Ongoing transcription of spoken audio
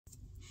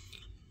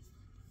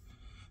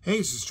Hey,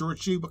 this is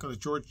George G. Welcome to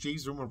George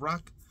G's Room of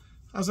Rock.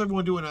 How's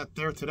everyone doing out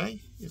there today?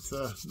 It's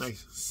a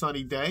nice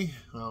sunny day.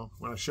 Well,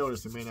 when I show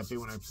this, it may not be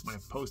when I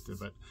post it,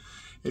 but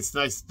it's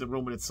nice. The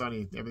room when it's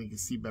sunny, everything you can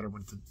see better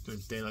when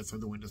there's daylight.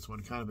 I'm doing this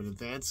one kind of in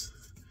advance.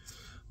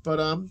 But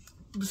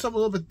do something a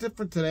little bit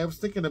different today. I was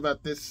thinking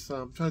about this.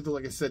 I'm trying to do,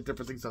 like I said,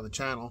 different things on the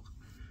channel,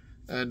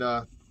 and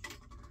I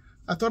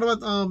thought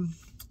about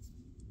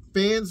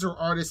bands or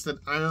artists that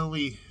I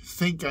only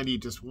think I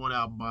need just one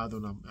album by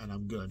them, and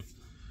I'm good.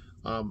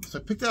 So I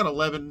picked out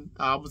 11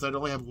 albums. I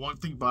only have one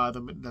thing by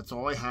them, and that's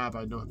all I have.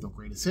 I don't have no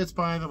greatest hits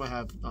by them. I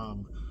have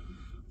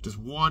just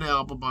one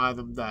album by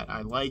them that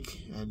I like,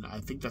 and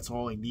I think that's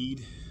all I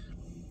need.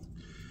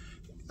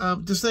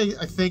 Just saying,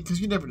 I think,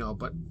 because you never know,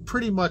 but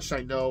pretty much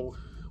I know.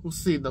 We'll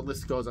see. The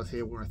list goes out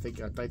here where I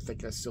think I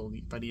still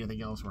need, if I need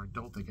anything else, or I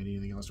don't think I need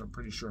anything else. Or I'm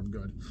pretty sure I'm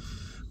good.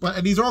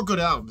 And these are all good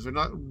albums. They're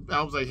not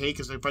albums I hate,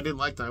 because if I didn't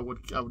like them, I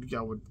would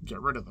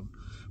get rid of them.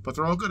 But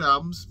they're all good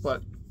albums.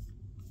 But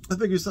I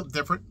figured something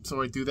different,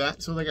 so I do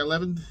that. So I got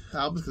 11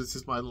 albums, because it's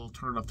just my little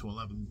turn up to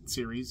 11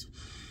 series.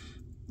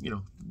 You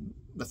know,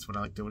 that's what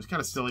I like doing. It's kind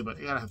of silly, but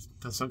you gotta have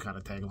some kind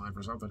of tagline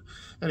for something.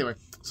 Anyway,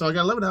 so I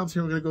got 11 albums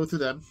here. We're gonna go through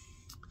them.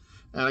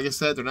 And like I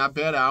said, they're not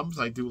bad albums.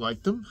 I do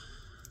like them.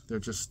 They're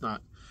just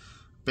not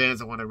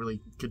bands I want to really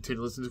continue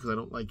to listen to, because I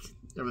don't like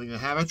everything I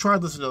have. I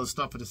tried listening to other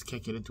stuff, I just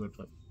can't get into it.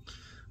 But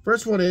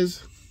first one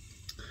is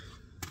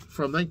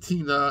from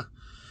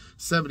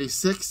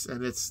 1976,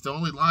 and it's the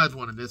only live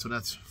one in this one.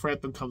 That's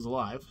Frampton Comes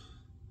Alive,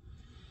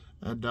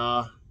 and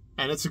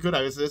it's a good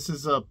album. This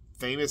is a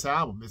famous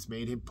album. It's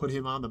made him, put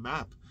him on the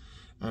map,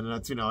 and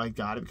that's, I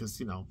got it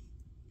because I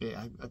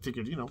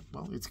figured,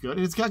 well, it's good,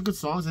 and it's got good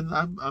songs, and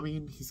I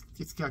mean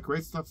it's got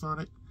great stuff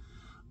on it.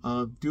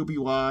 Doobie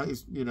Wah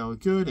is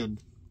good,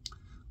 and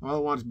All I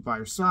Want Is By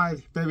Your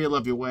Side, Baby I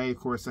Love Your Way, of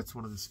course, that's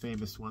one of his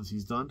famous ones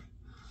he's done.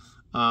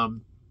 What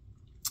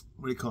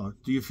do you call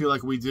it? Do You Feel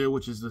Like We Do,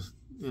 which is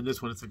in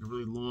this one it's like a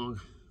really long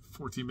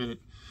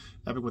 14-minute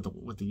epic with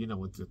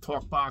the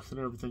talk box and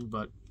everything,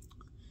 but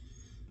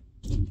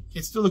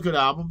it's still a good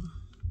album.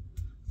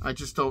 I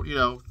just don't,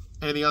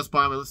 anything else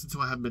by him I listen to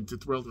I haven't been too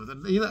thrilled with.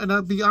 And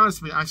I'll be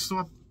honest with you, I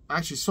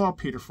actually saw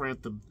Peter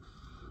Frampton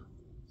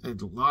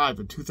live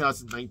in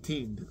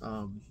 2019,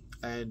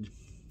 and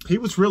he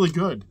was really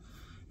good.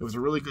 It was a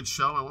really good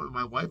show. I went with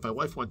my wife. My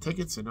wife won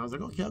tickets, and I was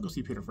like, okay, I'll go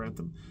see Peter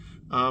Frampton.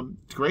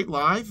 Great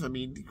live. I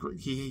mean,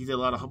 he did a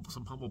lot of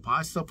some Humble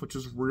Pie stuff, which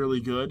was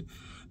really good,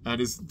 and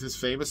his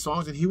famous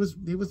songs. And it was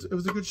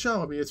a good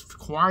show. I mean, it's the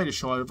quietest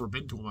show I've ever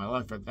been to in my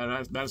life at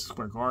Madison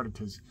Square Garden.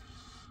 Because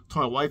to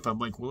my wife, I'm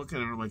like, we're looking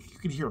at her, I'm like, you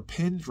can hear a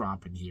pin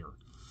drop in here.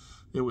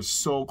 It was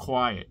so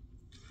quiet.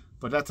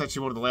 But that's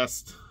actually one of the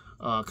last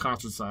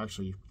concerts I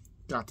actually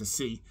got to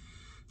see.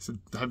 So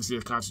I haven't seen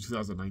a concert in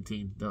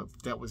 2019.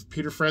 That was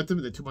Peter Frampton,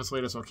 and then 2 months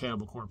later I saw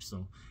Cannibal Corpse.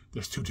 So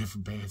there's two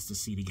different bands to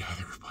see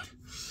together, but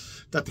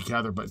not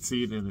together, but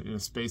see it in a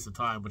space of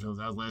time. But that was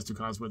the last two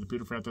concerts with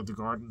Peter Frampton at the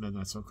Garden, and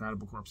I saw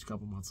Cannibal Corpse a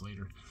couple months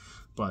later.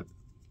 But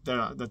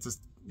that's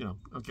just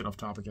I'll get off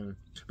topic anyway.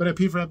 But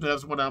Peter Frampton, that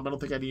was one album. I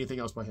don't think I need anything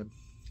else by him.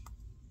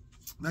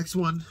 Next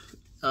one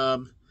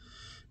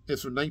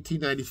is from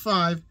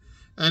 1995,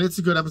 and it's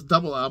a good album. It's a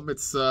double album.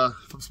 It's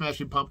from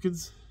Smashing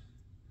Pumpkins.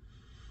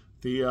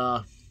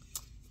 The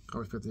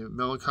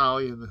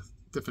Melancholy and the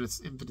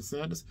Infinite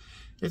Sadness.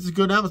 It's a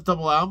good album. It's a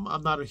double album.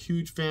 I'm not a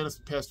huge fan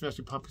of past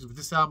Smashing Pumpkins, but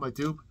this album I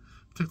do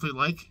particularly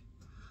like.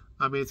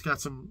 I mean, it's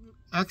got some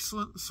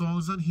excellent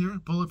songs on here.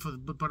 Bullet for the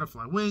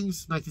Butterfly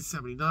Wings,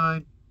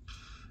 1979.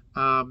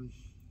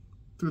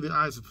 Through the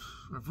Eyes of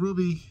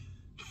Ruby.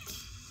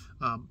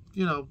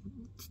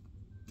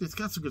 It's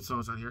got some good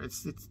songs on here.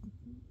 It's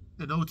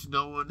An Ode to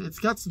No One. It's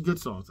got some good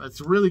songs.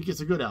 It's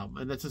a good album,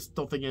 and I just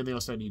don't think anything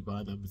else I need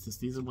by them. It's just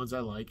these are the ones I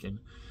like, and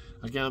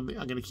again,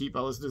 I'm gonna keep.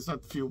 I'll listen to. There's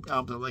not a few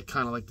albums I like,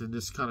 kind of like in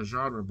this kind of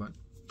genre, but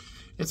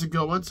it's a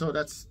good one. So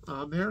that's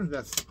on there.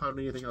 That's I don't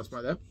need anything else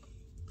by them.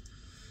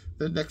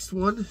 The next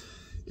one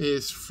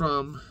is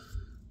from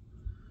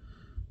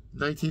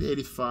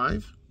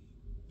 1985,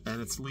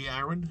 and it's Lee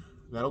Aaron,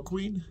 Metal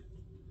Queen.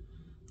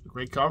 A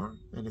great cover,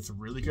 and it's a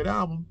really good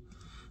album.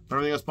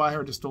 Everything else by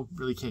her, just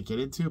can't get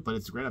into, but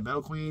it's a great album.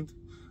 Metal Queen,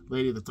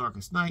 Lady of the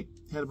Darkest Night,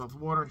 Head Above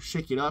Water,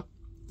 Shake It Up,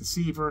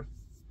 Deceiver,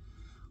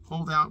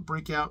 Hold Out,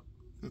 Breakout.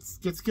 It's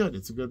good.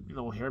 It's a good,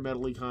 hair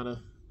metal-y kind of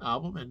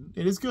album, and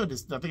it is good.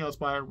 There's nothing else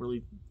by her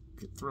really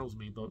thrills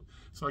me, but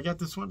so I got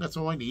this one. That's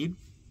all I need.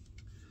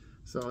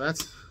 So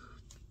that's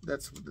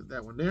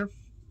that one there.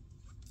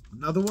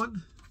 Another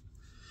one.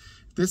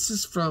 This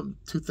is from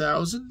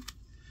 2000,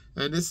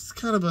 and this is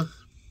kind of a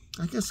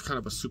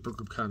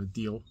supergroup kind of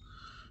deal.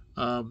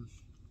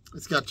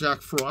 It's got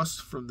Jack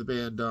Frost from the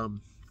band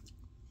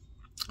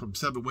from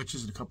Seven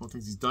Witches and a couple of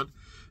things he's done,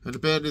 and the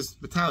band is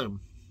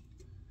Metallium.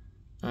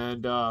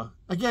 And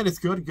again, it's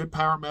good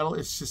power metal.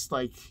 It's just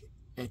like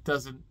it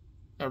doesn't.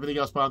 Everything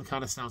else about it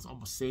kind of sounds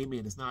almost samey,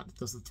 and it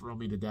doesn't throw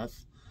me to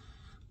death.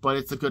 But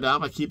it's a good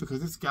album. I keep it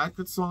because it's got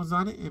good songs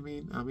on it.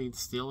 I mean,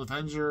 Steel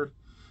Avenger,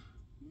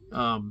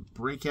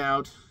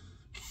 Breakout,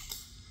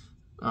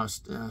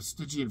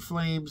 Stygian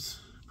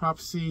Flames,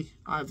 Prophecy,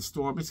 Eye of the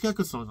Storm. It's got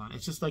good songs on it.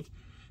 It's just like,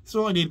 it's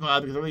all I need by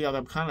because every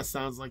other kind of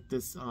sounds like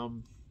this.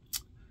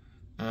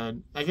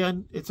 And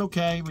again, it's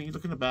okay when you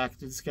look in the back.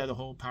 They just got the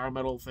whole power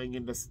metal thing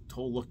and this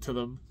whole look to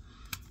them.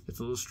 It's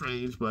a little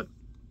strange, but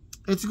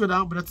it's a good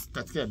album. But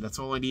that's good. That's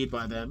all I need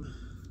by them.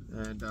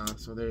 And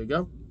so there you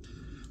go.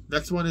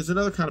 Next one is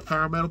another kind of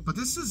power metal, but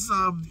this is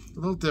a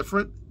little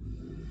different.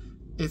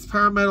 It's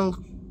power metal,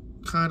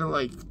 kind of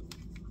like,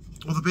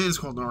 well, the band is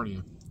called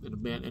Narnia,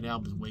 and the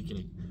album is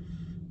Awakening.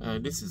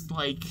 And this is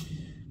like,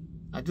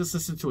 I just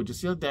listened to it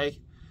just the other day,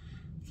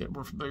 get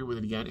more familiar with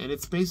it again, and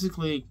it's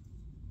basically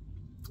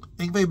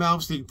Yngwie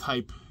Malmsteen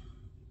type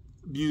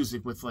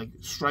music with like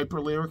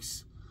Stryper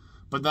lyrics,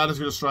 but not as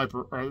good as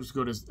Stryper or as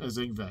good as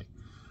Yngwie.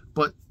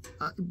 But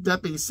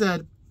that being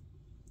said,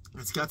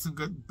 it's got some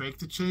good Break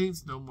the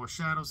Chains, No More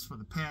Shadows from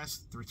the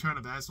Past, The Return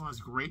of Aslan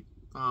is great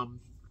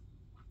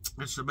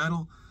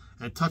instrumental,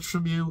 and Touch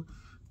From You.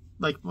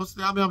 Like, most of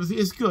the album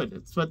is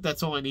good, but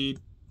that's all I need.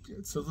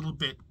 It's a little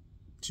bit,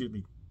 excuse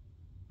me,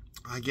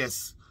 I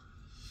guess,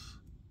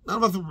 not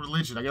about the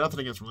religion. I got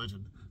nothing against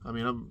religion. I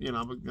mean,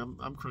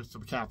 I'm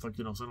Christian, I'm Catholic,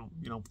 so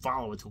I don't,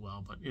 follow it too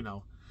well, but,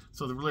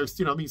 so the lyrics,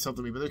 mean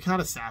something to me, but they're kind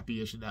of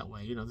sappy-ish in that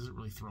way, it doesn't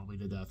really throw me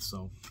to death,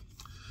 so.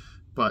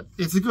 But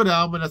it's a good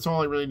album, and that's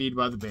all I really need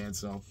by the band,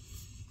 so.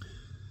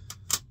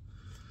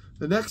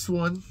 The next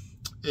one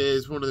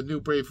is one of the new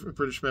brave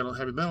British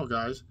heavy metal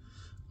guys,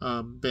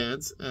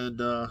 bands,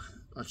 and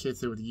I can't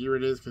say what the year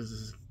it is, because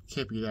it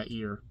can't be that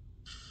year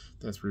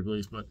that's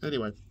released, but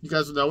anyway, you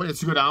guys will know it.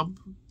 It's a good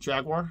album.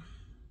 Jaguar,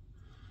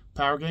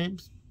 Power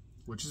Games,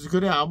 which is a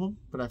good album,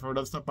 but I've heard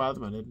other stuff by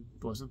them, and I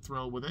wasn't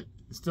thrilled with it.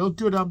 It's still a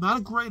good album, not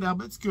a great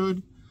album, it's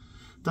good.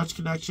 Dutch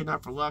Connection,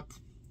 Not For Luck,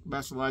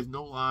 Master Lies,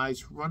 No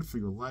Lies, Run For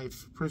Your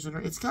Life,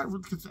 Prisoner. It's got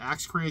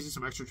Axe Crazy,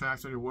 some extra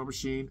tracks on your War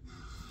Machine,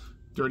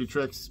 Dirty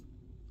Tricks.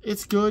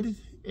 It's good.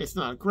 It's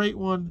not a great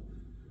one,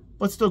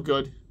 but still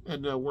good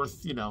and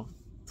worth,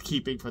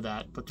 keeping for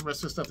that. But the rest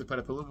of the stuff they put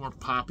up a little more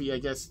poppy, I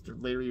guess,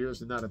 in later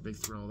years, and not a big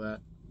thrill of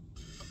that.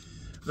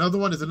 Another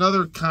one is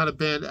another kind of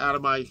band out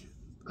of my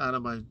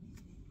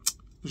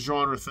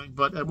genre thing.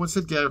 But I once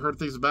said, I've heard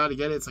things about it.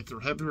 Again, it's like their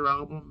heavier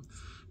album,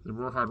 their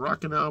more hard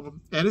rocking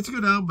album, and it's a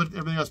good album. But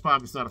everything else by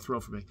them is not a thrill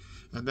for me.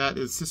 And that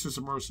is Sisters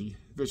of Mercy,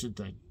 Vision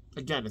Thing.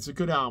 Again, it's a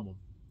good album.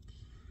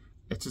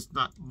 It's just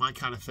not my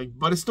kind of thing,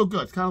 but it's still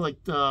good. It's kind of like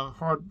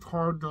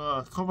hard,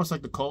 almost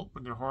like the Cult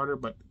when they're harder,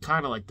 but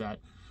kind of like that,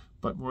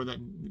 but more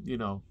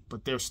than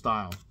but their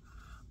style.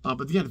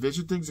 But again,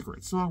 Vision Thing's a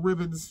great song.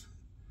 Ribbons,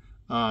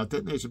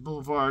 Detonation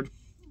Boulevard,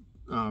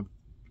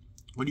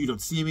 When You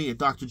Don't See Me, and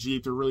Dr.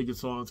 Jeep. They're really good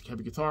songs.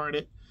 Heavy guitar in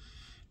it.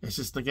 It's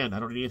just, again,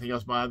 I don't need anything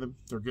else by them.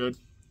 They're good,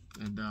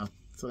 and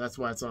so that's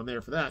why it's on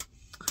there for that.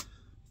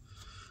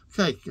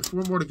 Okay, got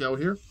 4 more to go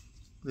here.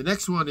 The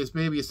next one is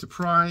maybe a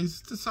surprise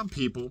to some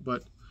people,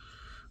 but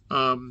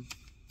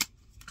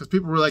because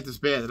people really like this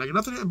band, and I got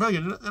nothing.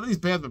 None of these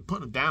bands have been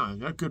putting them down.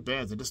 They're not good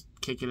bands. They just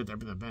can't get into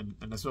everything,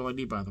 and that's all I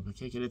need by them. They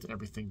can't get into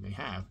everything they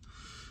have.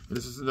 And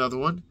this is another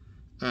one,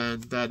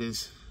 and that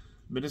is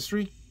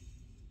Ministry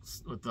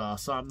with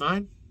Psalm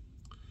 9,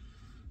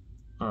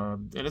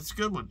 and it's a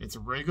good one. It's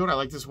very good. I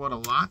like this one a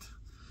lot.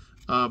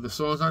 The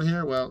songs on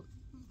here, well,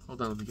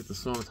 hold on, let me get the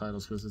song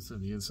titles because it's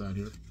on the inside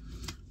here,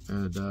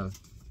 and.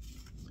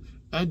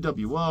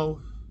 NWO,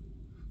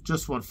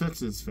 Just One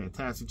Fix is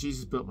fantastic.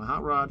 Jesus Built My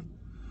Hot Rod,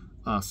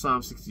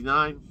 Psalm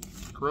 69,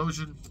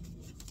 Corrosion.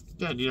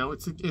 Again,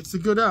 it's a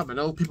good album. I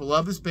know people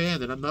love this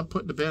band, and I'm not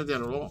putting the band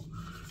down at all.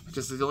 It's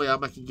just the only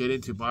album I can get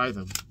into by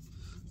them.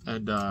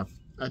 And I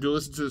do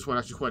listen to this one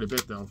actually quite a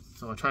bit, though.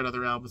 So I tried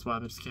other albums while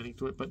I'm just getting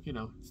to it, but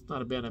it's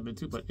not a band I'm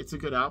into, but it's a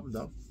good album,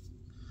 though.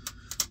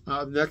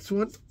 The next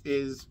one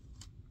is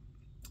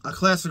a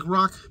classic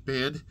rock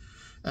band,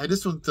 and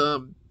this one's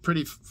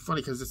pretty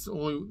funny because there's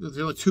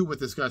only 2 with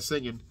this guy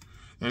singing,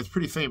 and it's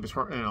pretty famous,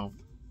 rock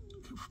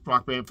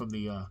band from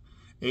the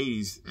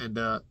 80s, and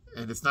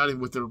it's not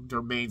even with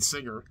their main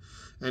singer,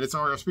 and it's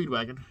R.E.O.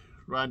 Speedwagon,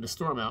 Riding the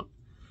Storm Out.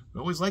 I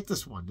always liked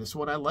this one. This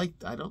one I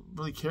liked. I don't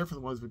really care for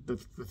the ones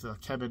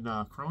with Kevin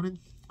Cronin,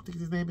 I think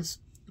his name is.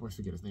 I always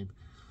forget his name.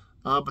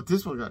 But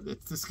this one got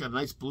a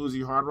nice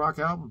bluesy hard rock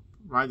album.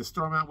 Ride the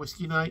Storm Out,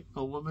 Whiskey Night,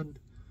 A Woman,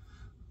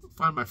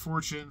 Find My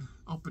Fortune,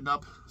 Opened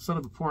Up, Son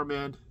of a Poor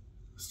Man,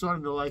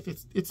 Starting to Life.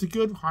 It's a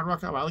good hard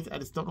rock album. I like it. I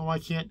just don't know why I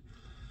can't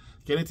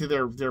get into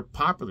their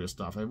popular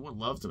stuff. Everyone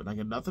loves them, and I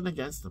got nothing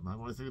against them. I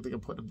want to think I'm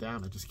putting them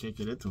down. I just can't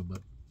get into them.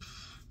 But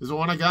there's the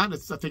one I got. I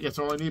think that's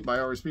all I need by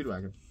R.E.O.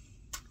 Speedwagon.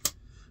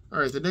 All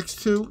right, the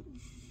next 2.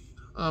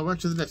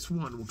 Actually, the next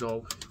one will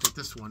go with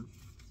this one.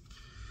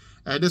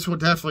 And this one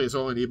definitely is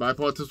all I need. I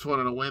bought this one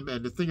on a whim.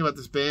 And the thing about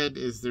this band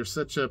is they're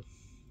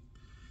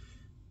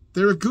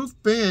a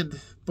goof band,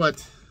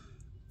 but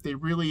they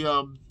really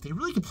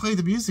can play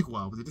the music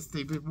well.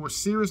 They've been more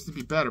serious to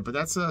be better. But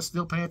that's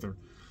Steel Panther,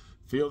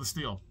 Feel the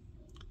Steel,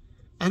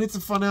 and it's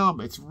a fun album.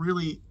 It's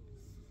really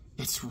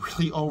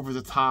over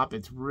the top.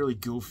 It's really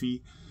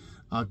goofy.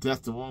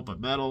 Death to All But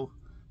Metal,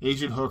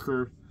 Agent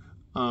Hooker,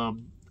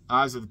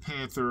 Eyes of the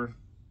Panther,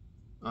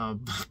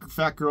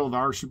 Fat Girl and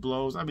Our She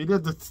Blows. I mean,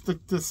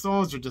 the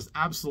songs are just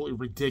absolutely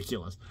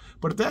ridiculous.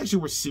 But if they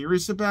actually were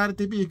serious about it,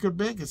 they'd be a good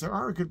band, because they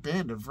are a good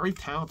band. They're very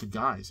talented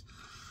guys.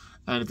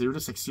 And if they were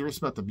just like serious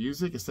about the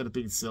music instead of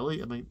being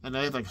silly, I mean, and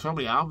they have like so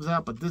many albums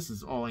out, but this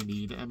is all I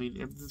need. I mean,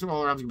 if it's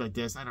all albums like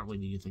this, I don't really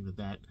need anything like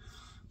that.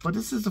 But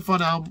this is a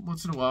fun album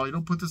once in a while. You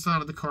don't put this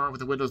on in the car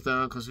with the windows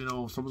down, because, you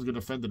know, someone's getting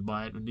offended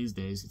by it. And these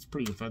days, it's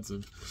pretty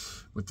offensive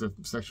with the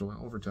sexual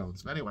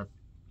overtones. But anyway,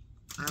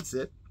 that's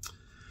it.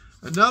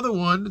 Another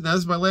one, that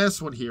is my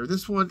last one here.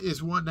 This one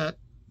is one that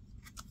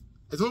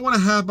is the only one I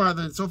have by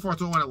them. So far, it's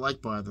the only one I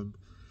like by them.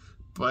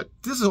 But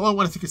this is the only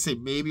one I think I say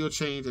maybe will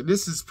change. And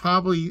this is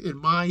probably,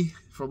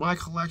 for my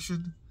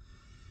collection,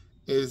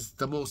 is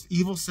the most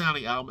evil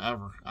sounding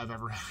album I've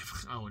ever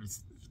had. Oh, and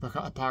it's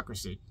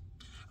Hypocrisy.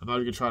 I'm not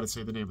even going to try to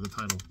say the name of the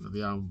title of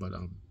the album, but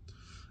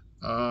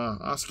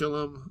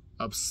Osculum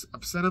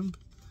Obscenum.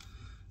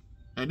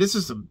 And this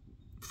is some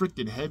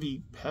freaking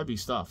heavy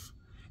stuff.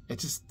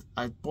 It's just,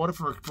 I bought it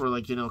for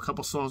like, you know, a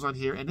couple songs on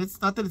here, and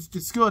it's not that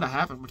it's good.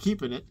 I'm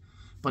keeping it,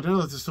 but I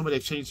know that there's somebody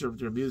that changed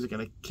their music,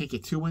 and I can't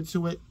get too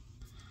into it.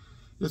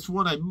 This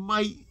one I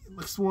might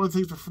explore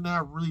things, but for now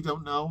I really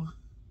don't know.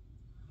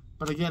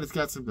 But again, it's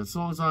got some good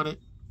songs on it.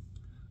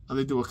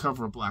 They do a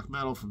cover of Black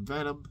Metal from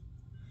Venom.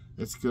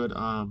 It's good.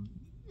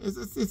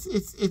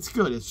 It's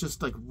good. It's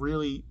just like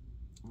really,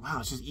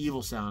 wow, it's just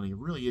evil sounding. It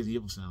really is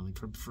evil sounding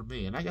for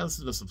me. And I got to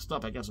listen to some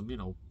stuff. I got some, you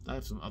know, I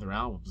have some other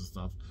albums and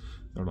stuff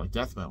that are like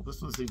death metal.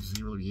 This one seems to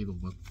be really evil,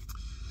 but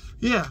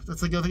yeah,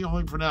 that's like the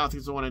only for now. I think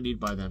it's the one I need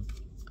by them.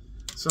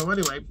 So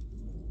anyway,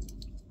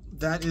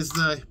 that is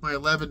my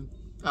 11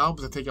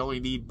 albums I think I only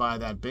need by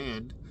that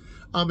band.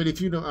 And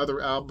if you know other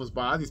albums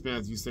by these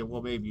bands, you say,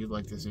 well, maybe you'd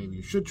like this, maybe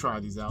you should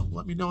try these out.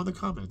 Let me know in the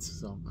comments.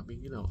 So I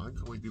mean, you know, I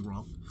can always be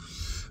wrong.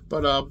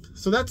 But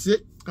so that's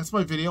it. That's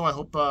my video. I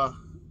hope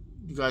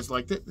you guys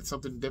liked it. It's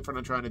something different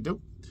I'm trying to do.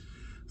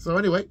 So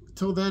anyway,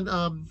 till then,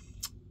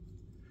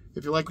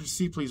 if you like what you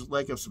see, please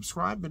like and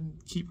subscribe, and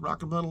keep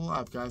rocking metal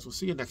alive, guys. We'll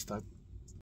see you next time.